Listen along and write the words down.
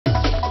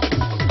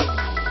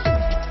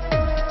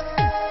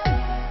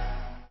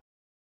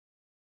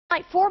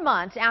Like 4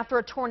 months after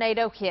a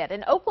tornado hit,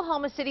 an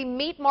Oklahoma City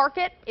meat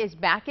market is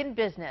back in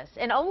business,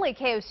 and only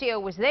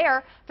KOCO was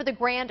there for the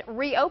grand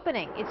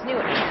reopening. It's new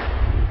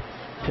at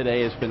 10.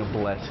 Today has been a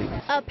blessing.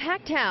 A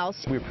packed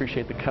house. We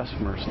appreciate the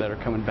customers that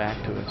are coming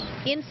back to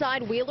us.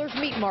 Inside Wheeler's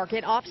Meat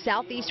Market off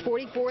Southeast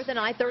 44th and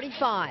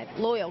I-35.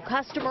 Loyal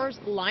customers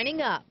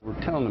lining up. We're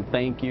telling them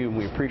thank you and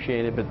we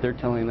appreciate it, but they're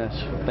telling us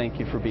thank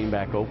you for being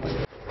back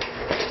open.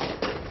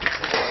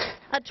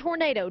 A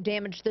tornado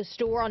damaged the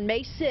store on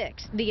May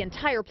 6th. The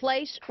entire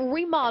place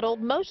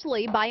remodeled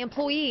mostly by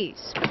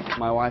employees.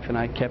 My wife and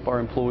I kept our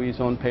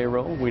employees on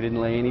payroll. We didn't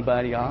lay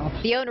anybody off.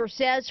 The owner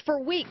says for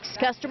weeks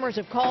customers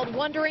have called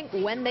wondering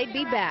when they'd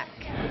be back.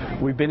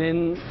 We've been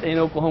in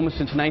Oklahoma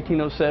since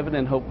 1907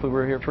 and hopefully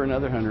we're here for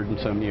another 100 and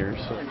some years.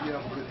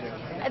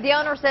 The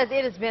owner says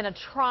it has been a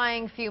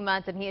trying few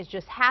months and he is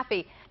just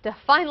happy to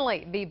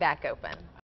finally be back open.